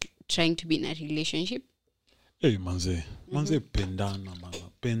anyone who is trying to be in a relationship? Hey, manze,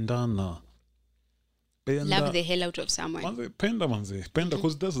 pendana. Love the hell out of someone. Manze, penda,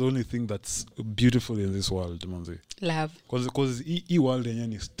 because that's the only thing that's beautiful in this world, manze. Love. Because hii world yenyewe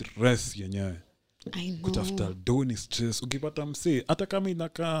ni stress yenyewe. I know. Kutafuta do ni stress. Ukipata msee, hata kama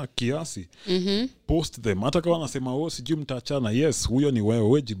inakaa kiasi, post them. Hata kama wanasema sijui mtaachana, yes, huyo ni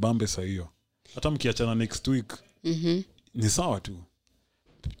wewe jibambe saa hiyo. Hata mkiachana next week, ni sawa tu.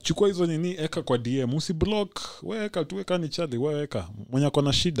 Chukua hizo nini, eka kwa DM, usiblock, wewe eka tu, eka ni chali, wewe eka. Mwenye ako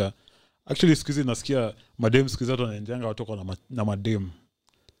na shida. Actually, siku hizi nasikia madem siku hizi watu wanaenjanga watu wako na madem.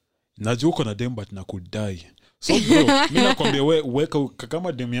 Najua uko na dem but nakudai. So bro, mimi nakwambia weka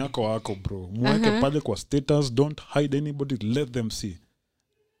kama dem yako wako bro. Mweke pale kwa status, don't hide anybody, let them see.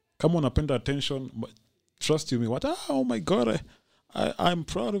 Kama unapenda attention, trust you me. Oh my God. I'm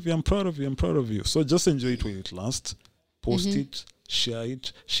proud of you. I'm proud of you. I'm proud of you. So just enjoy it while it lasts. Post it,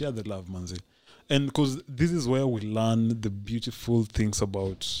 share the love, manze. And because this is where we learn the beautiful things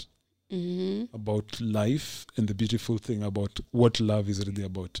about life and the beautiful thing about what love is really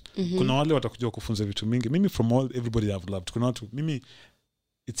about. Kuna wale watakuja kufunza vitu mingi. Mimi from everybody I've loved. Kuna watu mimi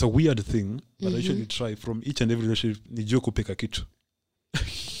it's a weird thing, but I usually try from each and every relationship nijue kupika kitu.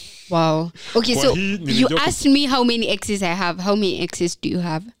 Wow. Okay, so you asked me how many exes I have. How many exes do you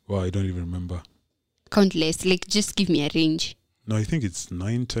have? Wow, I don't even remember. Countless. Like, just give me a range. No, I think it's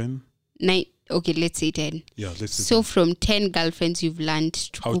 9, 10. 9. Okay, let's say 10. Yeah, let's say so 10. From 10 girlfriends, you've learned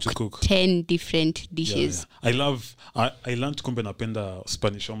to cook 10 different dishes. Yeah. I learned kumbe napenda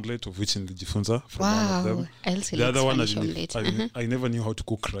Spanish omelette, of which nilijifunza from one of them. I also the like other one omelette. I never knew how to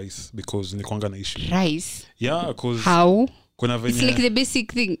cook rice because nilikuanga na issue. Rice? Yeah, because how? It's like the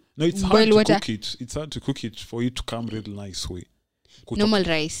basic thing. No, it's hard to cook it. It's hard to cook it for it to come real nice way. Normal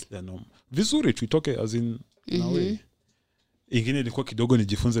rice. Yeah, no. Vizuri tuitoke as in na way. Ingine ilikuwa kidogo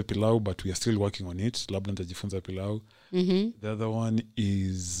nijifunze pilau, but we are still working on it. Labda nitajifunza pilau. The other one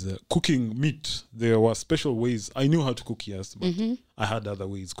is cooking meat. There were special ways. I knew how to cook, yes, but I had other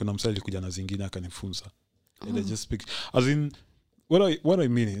ways. Kuna msali alikuja na zingine akanifunza. And I just speak as in what I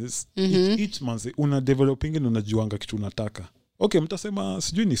mean is each month una developing and unajuanga kitu unataka. Okay, mtasema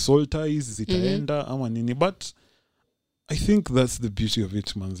sijui ni saltize zitaenda ama nini, but I think that's the beauty of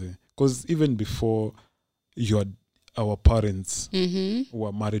it, manze. Because even before our parents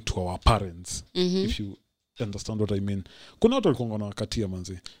were married to our parents, if you understand what I mean. Kuna watu walikuwa wanawakatia,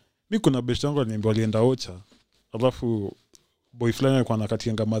 manze. Mi kuna best yangu aliniambia walienda Ocha, alafu boy fulani alikuwa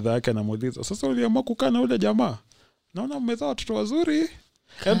anakatianga madha yake, anamuuliza, sasa uliamua kukaa na ule jamaa? Naona mmezaa watoto wazuri.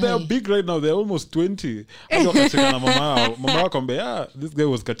 And they are big right now. They're almost 20. Mama yao kwamba, yeah, this guy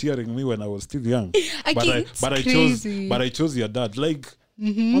was catering me when I was still young. But I chose your dad. Like,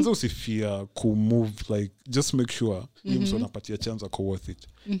 mwanzo usifia kumove, like, just make sure you mso napatia chance ako worth it.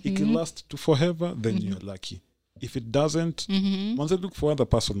 It can last to forever, then you're lucky. If it doesn't, mwanzo look for other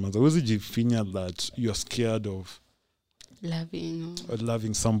person. Mwanzo wezi jifinya that you're scared of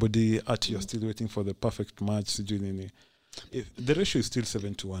loving somebody at you're still waiting for the perfect match. If the ratio is still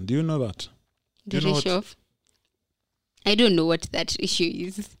 7-1, do you know that? The ratio of? I don't know what that ratio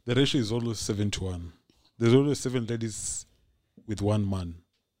is. The ratio is always 7-1. There's always 7 ladies with 1 man.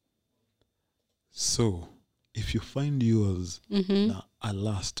 So, if you find yours, na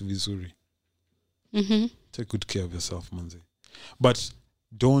last vizuri, take good care of yourself, manze. But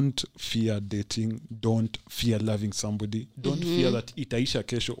don't fear dating. Don't fear loving somebody. Don't fear that itaisha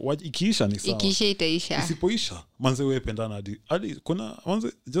kesho. Ikiisha ni sawa. Ikiisha itaisha. Isipoisha, manze wewe pendana hadi kuna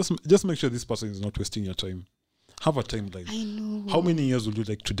manze, just make sure this person is not wasting your time. Have a timeline. I know. How many years would you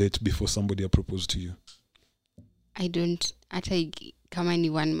like to date before somebody proposed to you? I don't. Kama ni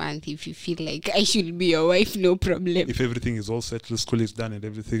 1 month, if you feel like I should be your wife, no problem. If everything is all settled, school is done and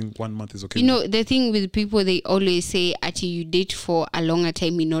everything, 1 month is okay. You know, the thing with people, they always say, you date for a longer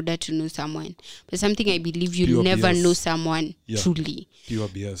time in order to know someone. But something I believe you'll never know someone truly. Pure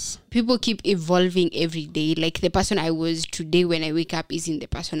BS. People keep evolving every day. Like the person I was today when I wake up isn't the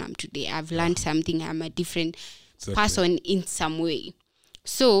person I'm today. I've learned something. I'm a different person in some way.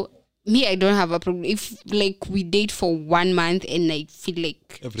 So, me, I don't have a problem if like we date for 1 month and I feel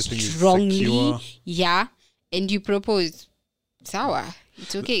like everything strongly, is secure. and you propose, sawa,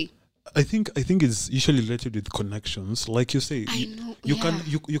 it's okay. I think it's usually related with connections, like you say.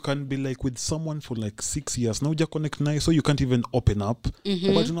 You can be like with someone for like 6 years now, uja connect nice, so you can't even open up.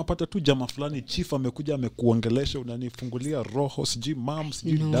 But unapata tu jamaa fulani chief amekuja amekuongelesha, unanifungulia roho, sijui mom,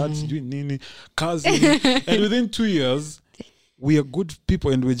 sijui dad, sijui nini, cousin, and within 2 years we are good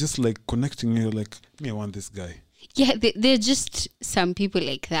people and we're just like connecting. You're like, me, I want this guy. Yeah, there are just some people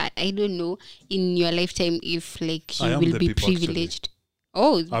like that. I don't know in your lifetime if like you will be privileged. Actually.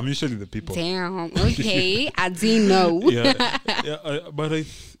 Oh, I'm usually the people. Damn. Okay, I didn't know.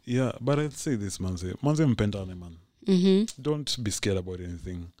 But I'd say this, manze mpendane, man. Don't be scared about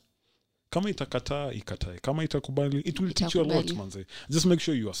anything. Kama itakataa, ikatae. Kama itakubali, it will teach you a lot, manze. Just make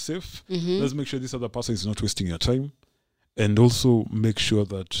sure you are safe. Let's make sure this other person is not wasting your time. And also make sure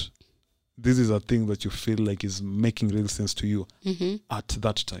that this is a thing that you feel like is making real sense to you at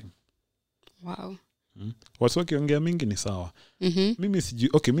that time. Wow. What's okay, ongea mingi ni sawa.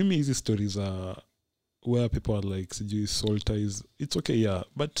 Mimi hizi stories are where people are like, sijui saltize. It's okay, yeah.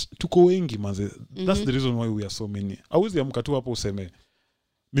 But tuko wengi, manze. That's the reason why we are so many. Hawezi amka tu hapo useme,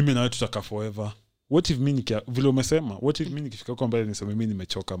 mimi na wewe tutaka forever. What if mimi vile umesema, what if mimi nikifika kwa mbele niseme mimi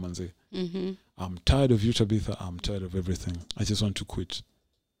nimechoka, manze. I'm tired of you, Tabitha. I'm tired of everything. I just want to quit.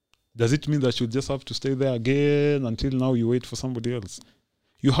 Does it mean that you just have to stay there again until now you wait for somebody else?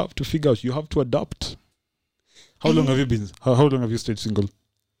 You have to figure out. You have to adapt. How long have you been? How long have you stayed single?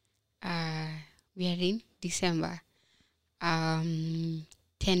 We are in December. 10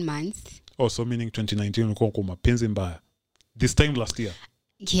 months. Oh, so meaning 2019 ulikuwa kwa mapenzi mbaya. This time last year.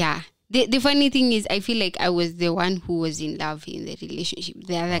 Yeah. The funny thing is, I feel like I was the one who was in love in the relationship.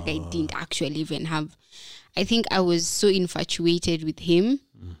 The other guy didn't actually even have. I think I was so infatuated with him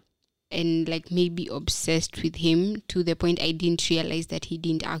and like maybe obsessed with him to the point I didn't realize that he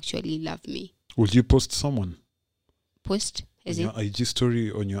didn't actually love me. Would you post someone? Post? As your IG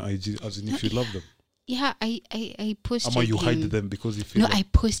story on your IG, as in if you love them? Yeah, I posted Ama you him. hide them because if you I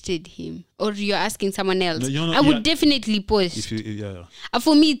posted him. Or you're asking someone else. No, I would definitely post. If you,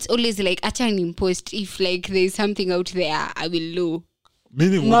 For me, it's always like, acha post. If like there's something out there, I will know.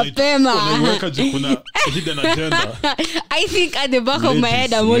 Meaning Mapema. hidden agenda. I think at the back of my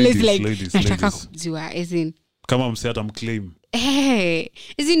head, I'm always like, nataka ladies. kujua, as in, Kama mse claim. hey,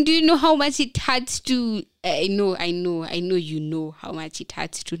 as in, do you know how much it hurts to? I know. You know how much it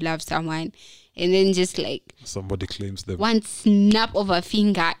hurts to love someone, and then just like somebody claims them. One snap of a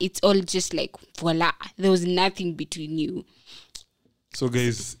finger, it's all just like voila. There was nothing between you. So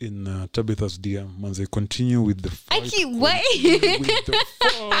guys, in Tabitha's DM, manze, continue with the fight. Why? With the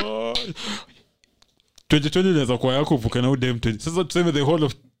fight. 2020 inaweza kuwa yako vuka na udem 20. Sasa tuseme the whole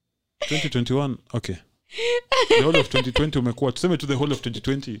of 2021. Okay. The whole of 2020 umekuwa. Tuseme to the whole of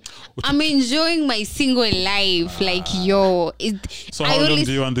 2020. I'm enjoying my single life. Like, yo. So how long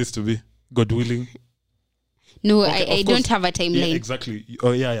do you want this to be? God willing? No, okay, I don't have a timeline. Yeah, exactly.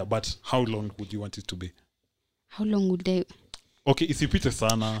 Oh, yeah. But how long would you want it to be? How long would I... Okay, isipite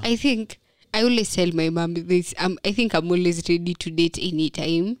sana. I think I always tell my mom this. I think I'm always ready to date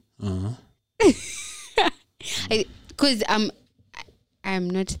anytime. Because I'm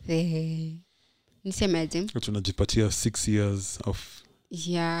not the. Nisemaje? Tunajipatia 6 years of.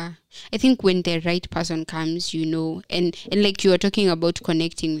 Yeah, I think when the right person comes, you know, and like you were talking about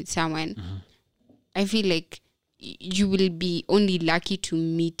connecting with someone, I feel like you will be only lucky to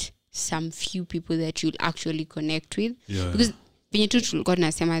meet some few people that you'll actually connect with. Yeah. Because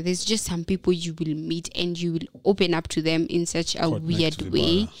there's just some people you will meet and you will open up to them in such a weird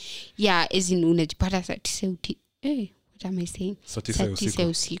way. Yeah, as in unajipata what am I saying? Satisa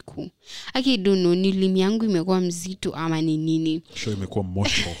usiku. I don't know, ni limi yangu imekuwa mzito ama ni nini. Show imekuwa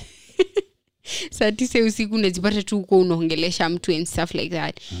moto. Satisa usiku unajipata tu uko unaongelesha mtu and stuff like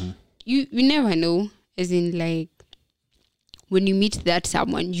that. You never know, as in like when you meet that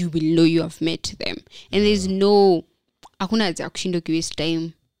someone, you will know you have met them. And there's no hakuna za kushinda waste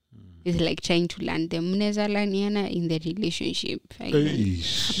time. It's like trying to learn them. Mnaweza learniana in the relationship.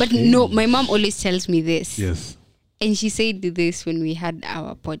 But no, my mom always tells me this. Yes. And she said this when we had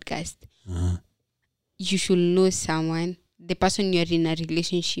our podcast. You should know someone, the person you're in a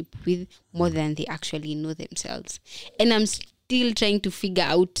relationship with, more than they actually know themselves. And I'm still trying to figure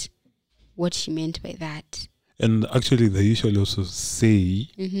out what she meant by that. And actually, they usually also say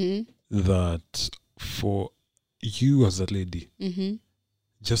that for you as a lady,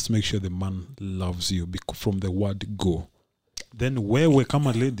 just make sure the man loves you from the word go. Then wewe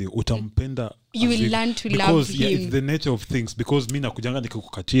kama lady utampenda, you will learn to love him. Yeah, it's the nature of things. Because mi nakujanga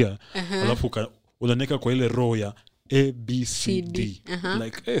nikikukatia alafu unaneka kwa ile roho ya A, B, C, D.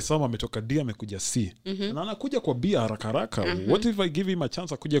 Like, Sam ametoka D amekuja C. Na anakuja kwa B haraka. What if I give him a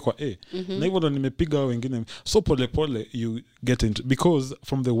chance akuja kwa A? Na hivyo ndo nimepiga wengine. So pole you get into, because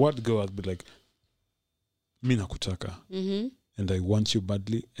from the word go I'll be like, mi nakutaka. And I want you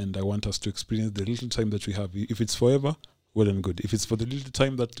badly, and I want us to experience the little time that we have. If it's forever, well and good. If it's for the little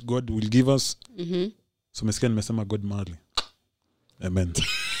time that God will give us, so mesikia nimesema God mahali. Amen.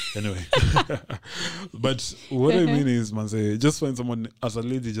 Anyway. But what I mean is, manze, just find someone, as a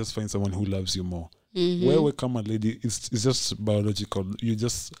lady, just find someone who loves you more. Where we come a lady, it's just biological. You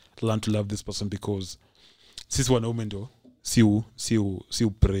just learn to love this person because sisi wanaume ndo si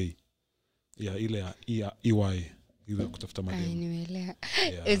pray. Yeah, ile ya EY. Kutafuta mademu.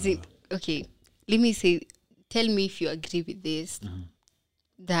 Is it okay? Let me say, tell me if you agree with this.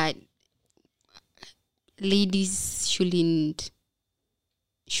 That ladies shouldn't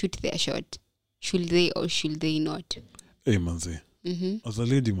shoot their shot. Should they or should they not? Hey, manze. As a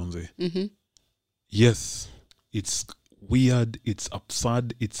lady, manze. Yes, it's weird, it's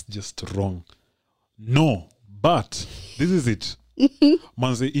absurd, it's just wrong. No, but this is it.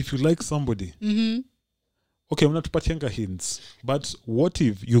 Manze, if you like somebody, okay, I'm not patching hints, but what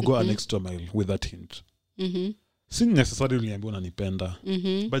if you go an extra mile with that hint? Si necessarily niambia unanipenda,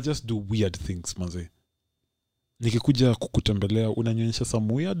 but just do weird things, manze. nikikuja kukutembelea unanionyesha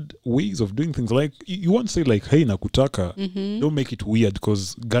some weird ways of doing things, like you won't say like hey nakutaka. Don't make it weird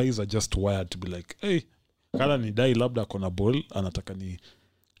because guys are just wired to be like hey kala ni dai labda kona ball anataka ni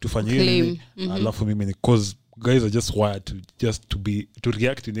tufanye nini alafu mimi ni cause guys are just wired to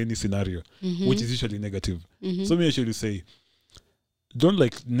react in any scenario which is usually negative. So me usually say don't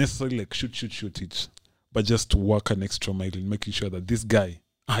like necessarily like shoot it, but just work an extra mile in making sure that this guy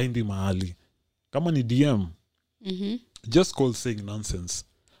haendi mahali. Kama ni DM just call saying nonsense.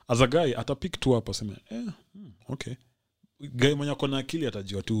 As a guy atapick tu up aseme okay, guy mwenye akona akili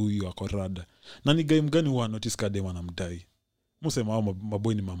atajua tu huyu ako rada. Na ni guy mgani huwa notice kadem anamdai musema hao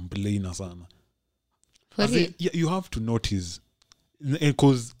maboy ni mamblana sana. You have to notice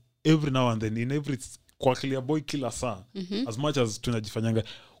because every now and then in every kwa clear boy kila saa as much as tunajifanyanga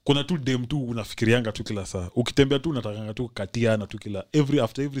kuna tu dem tu unafikirianga tu kila saa ukitembea tu unatakanga tu katiana tu kila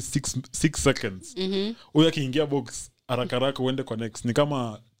after every 6 seconds huyo akiingia box haraka uende kwa next ni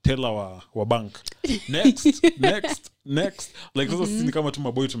kama teller wa bank next like sasa sisi ni kama tu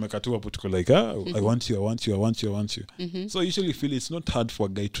maboy tumekatua hapo tuko like I want you. So I usually feel it's not hard for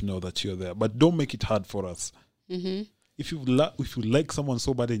a guy to know that you're there, but don't make it hard for us. If you like someone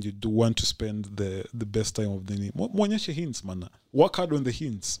so bad and you do want to spend the best time of the day, mwonyeshe hints man. Work hard on the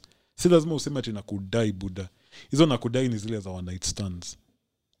hints. Si lazima useme ati nakudai buda. Hizo nakudai ni zile za one night stands.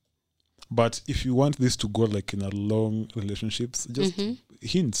 But if you want this to go like in a long relationships, just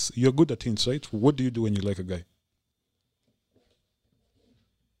hints. You're good at hints, right? What do you do when you like a guy?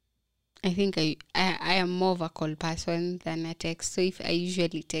 I think I am more of a call person than a text. So if I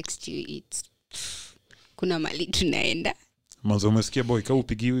usually text you, it's kuna mali tunaenda. Manzo umesikia boy ka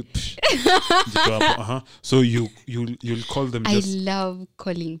upigiwi. So you'll call them just I love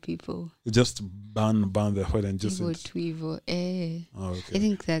calling people. Just ban their head and just Twivo. Okay. I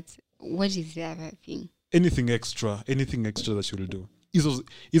think that's what is the other thing. Anything extra that you'll do.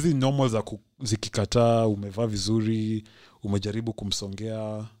 Hizi normal za zikikataa umevaa vizuri, umejaribu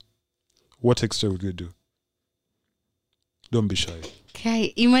kumsongea. What extra would you do? Don't be shy.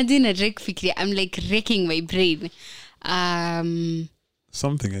 Okay, imagine a Drake fikri. I'm like wrecking my brain.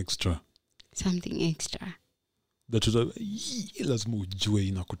 Something extra. That lazima ujue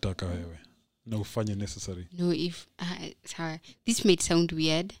inakutaka wewe. Na ufanye necessary. No, if sorry. This might sound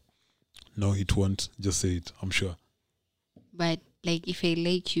weird. No, it won't. Just say it. I'm sure. But like if I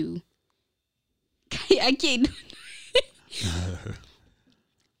like you, I can't.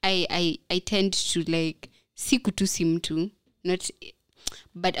 I tend to like sikutu simtu, not,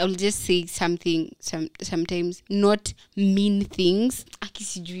 but I'll just say something sometimes, not mean things.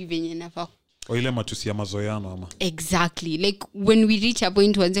 Akisijui venye nafa. O ile matusi ya mazoeano ama. Exactly. Like when we reach a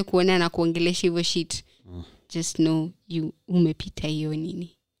point tuanze kuona na kuongelesha hivyo shit. Just know you umepita hiyo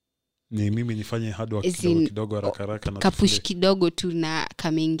nini. Ni mimi nifanye hard work kidogo haraka na kapush kidogo tu na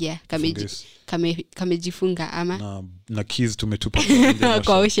kameingia kamejifunga ama na keys tumetupa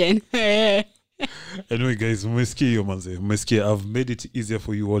kwa ocean. Anyway guys, mmesikia hiyo manze, mmesikia. I've made it easier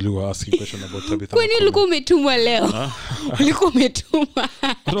for you all who are asking questions about Tabitha. Kwani ulikuwa umetumwa leo? Ulikuwa umetumwa.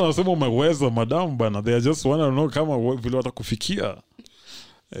 Hata nasema umeweza madam bana, they just want to know kama vile watakufikia.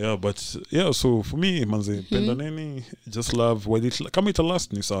 Yeah, but yeah, so for me manze, penda nini, just love while it kama ita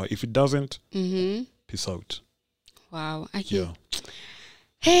last ni sawa, if it doesn't peace out. Wow, okay. Yeah.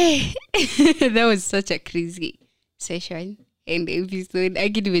 Hey, that was such a crazy session and episode.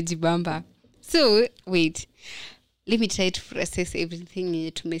 Nimejibamba. So wait, let me try to process everything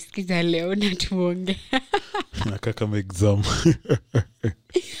yenye tumesikiza leo na tuonge. Nakaka exam.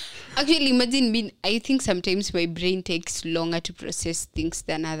 Actually, imagine me. I think sometimes my brain takes longer to process things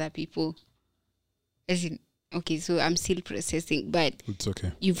than other people. As in, okay, so I'm still processing, but it's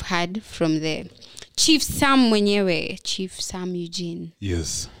okay. You've heard from the Chief Sam mwenyewe, Chief Sam Eugene.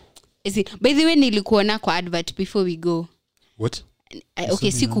 Yes. Is it? By the way, nilikuona kwa advert before we go. What?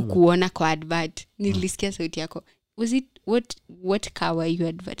 Okay, sikukuona kwa advert. Nilisikia sauti yako. Was it what car were you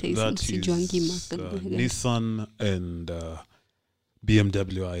advertising? That is Nissan and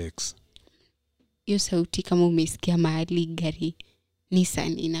BMW iX. Hiyo sauti kama umesikia mahali gari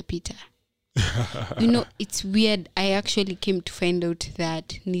Nissan inapita. You know, it's weird. I actually came to find out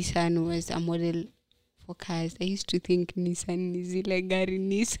that Nissan was a model for cars. I used to think Nissan is ile gari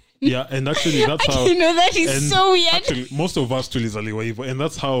Nissan. Yeah, and actually that's how you know, that is so weird. Actually, most of us tulizaliwa hivyo, and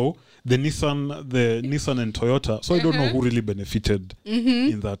that's how the Nissan and Toyota. So I don't know who really benefited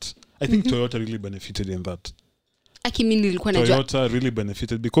in that. I think Toyota really benefited in that. Akimini nilikuwa najua Toyota really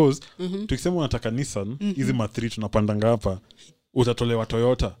benefited because tukisema unataka Nissan, hizi ma3 tunapandanga hapa, utatolewa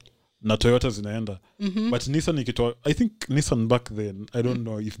Toyota na Toyota zinaenda. But Nissan ikitoa, I think Nissan back then, I don't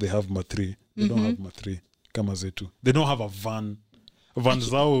know if they have ma3. They don't have ma3. kama zetu. They don't have a van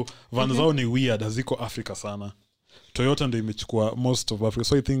zao ni weird, haziko Africa sana. Toyota ndio imechukua most of Africa,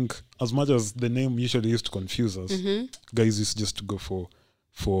 so I think as much as the name usually used to confuse us, guys used just to go for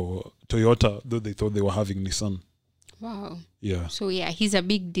Toyota, though they thought they were having Nissan. Wow. Yeah. So yeah, he's a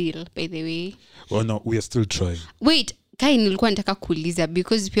big deal, by the way. Well, no, we are still trying. Wait, Kai, nilikuwa nataka kuuliza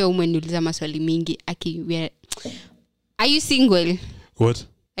because pia umeniuliza maswali mingi. Are you single? What?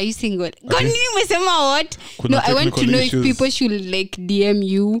 Are you single? Kwani umesema what? No, I want to know if people should like DM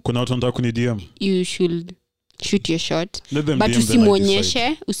you. Kuna watu wanataka kuni DM. You should shoot your shot. Let them but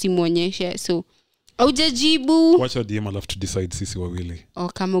DM, usimuonyeshe. So aujajibu. Watch our DM, I'll have to decide sisi wawili.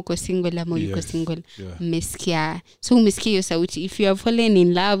 Kama uko single ama uko single. Yeah. Umesikia. So umesikia hiyo sauti. If you are fallen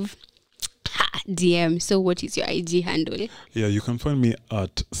in love, DM. So what is your IG handle? Yeah, you can find me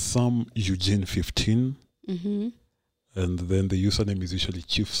at SamEugene15. And then the username is usually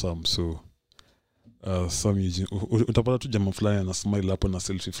Chief Sam. So Sam Eugene, utapata tu jamaa fulani ana smile hapo na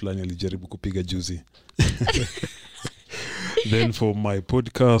selfie fulani alijaribu kupiga juzi. Then for my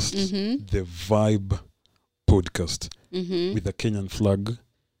podcast, the Vibe Podcast, with the Kenyan flag.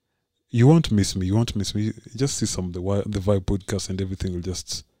 You won't miss me. Just see some the Vibe Podcast and everything will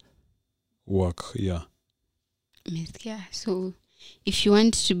just work. Yeah. Yeah. So if you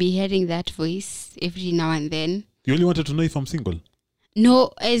want to be hearing that voice every now and then. You only wanted to know if I'm single?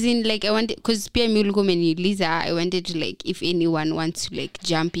 No, as in like I wanted, because pia miulgo meniuliza, I wanted to like if anyone wants to like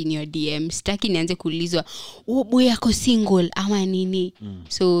jump in your DM, staki nianze kuulizwa, boy yako single ama nini.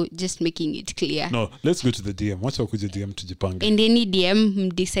 So just making it clear. No, let's go to the DM. Wacha kuja DM tujipange. And any DM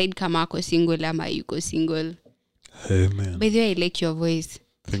decide kama ako single ama yuko single. Hey man. By the way, I like your voice.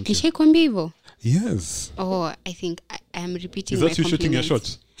 Thank you. Nishakwambia hivyo? Yes. Oh, I think I am repeating. Is that you shooting your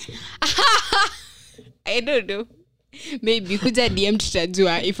shot? I don't know. Maybe kuja DM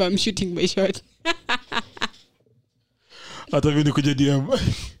tutajua if I'm shooting my shot. Hata mimi kuja DM.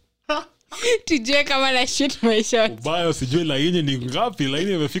 Tujue kama na shoot my shot. Ubaya sijui laini ni ngapi,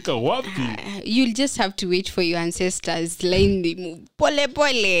 laini imefika wapi. You'll just have to wait for your ancestors line the move. Pole,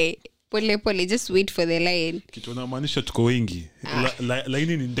 just wait for the line. Kitu namaanisha tuko wengi.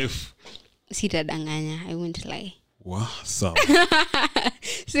 Laini ni ndefu. Sitadanganya, I won't lie. Wow, sawa.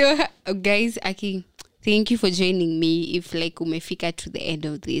 So guys, thank you for joining me. If like umefika to the end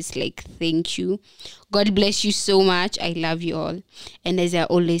of this, like thank you. God bless you so much. I love you all. And as I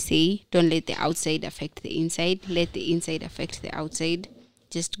always say, don't let the outside affect the inside. Let the inside affect the outside.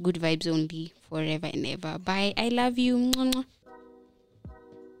 Just good vibes only forever and ever. Bye. I love you. Mwah.